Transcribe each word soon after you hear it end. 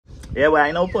Yeah, well,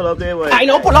 I know pull up there, boy. I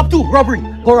know pull up too. Robbery.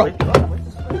 Go wrong.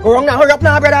 Go wrong now. Hurry up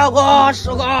now, brother. Oh gosh.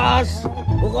 Oh gosh.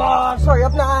 Oh gosh. Hurry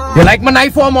up now. You like my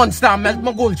knife or monster? I melt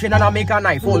my gold chain and I make a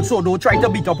knife. Also, don't try to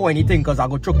beat up or anything because I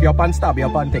go choke you up and stab you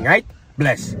up and thing, right?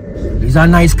 Bless. He's a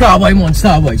nice cowboy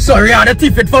monster, boy. Sorry, I had to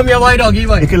tip it from you, boy, doggy,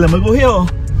 boy. Okay, let me go here,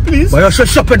 please. Boy, you should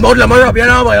shop it, mouth. Let me rub you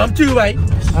now, boy. I'm too, boy.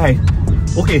 Aye.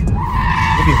 Okay.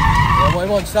 Okay. Yeah, boy,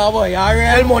 monster, boy. You have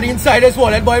real money inside this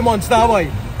wallet, boy, monster,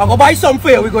 boy. I go buy some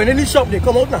for you. We're going in the shop. They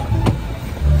come out now.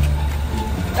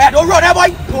 Hey, don't run there,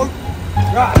 boy. Don't.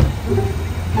 Right.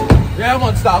 Yeah,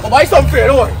 monster. I go buy some for you,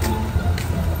 don't worry.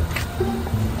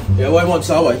 Yeah, boy,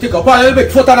 monster, boy. Take up a little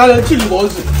bit foot and a little chili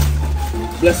balls.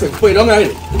 Blessing. Put it down there.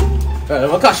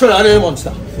 Let me cash on the monster.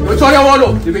 Which one you want,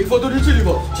 though? The big foot or the chili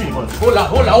balls? Chili balls. Hold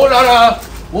on.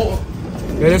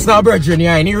 Yeah, it's not brethren,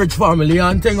 yeah, any rich family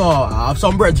and thing, or I have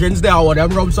some brethren there, or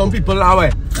them rub some people that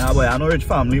way. Nah, boy, I know rich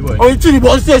family, boy. Oh, chili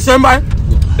balls station, boy.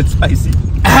 It's spicy.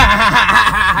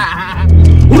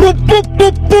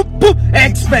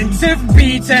 Expensive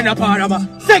beats in a Panama.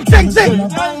 Sing.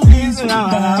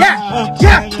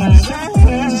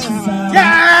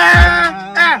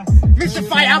 Yeah. Mr.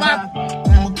 Fireman.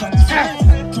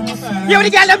 You want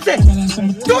to get them say?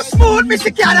 Too smooth,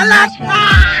 Mr. Cadillac.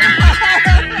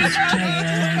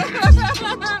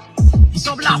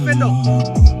 Stop laughing though.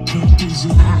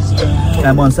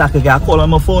 That monster can call on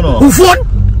my phone. Or? Who phone?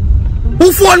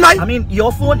 Who phone, man? I mean,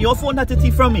 your phone had to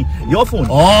take from me. Your phone.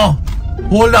 Oh,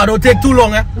 hold on, don't take too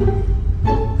long, eh?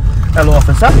 Hello,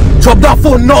 officer. Drop that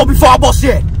phone now before I bust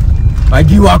you. I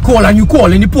give you a call and you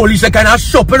calling the police, I cannot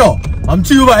shop it up. I'm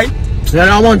too, right? You're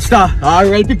a monster.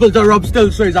 Real people to rub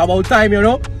still, so it's about time, you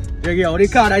know? You get all the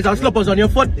car, there's some slippers on your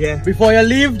foot. Yeah. Before you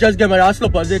leave, just give me that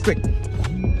slippers, they quick.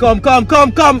 Come.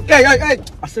 Hey.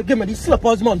 I said, give me the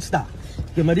slippers, monster.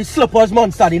 Give me the slippers,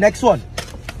 monster, the next one.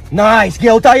 Nice,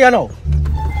 get out of here now.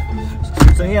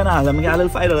 So here now, let me get a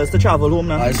little $5 to travel home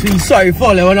now. I feel sorry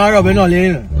for you when I'm rubbing all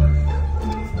in.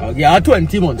 I'll get a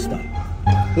 20, monster.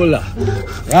 Hold on.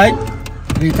 Right?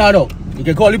 Later up. You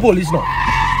can call the police now.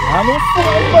 I'm a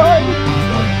fool, boy.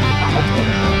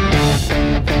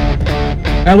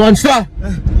 Hey, monster,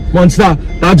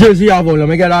 that jersey you have on, let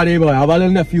me get out of here, boy. I have a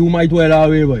little nephew who might wear that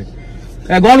way, boy.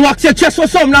 Hey, go and wax your chest for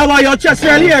some now, boy. Your chest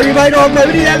really hairy, boy. Don't play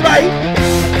with the hell, boy.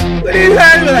 With the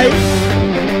hell, boy.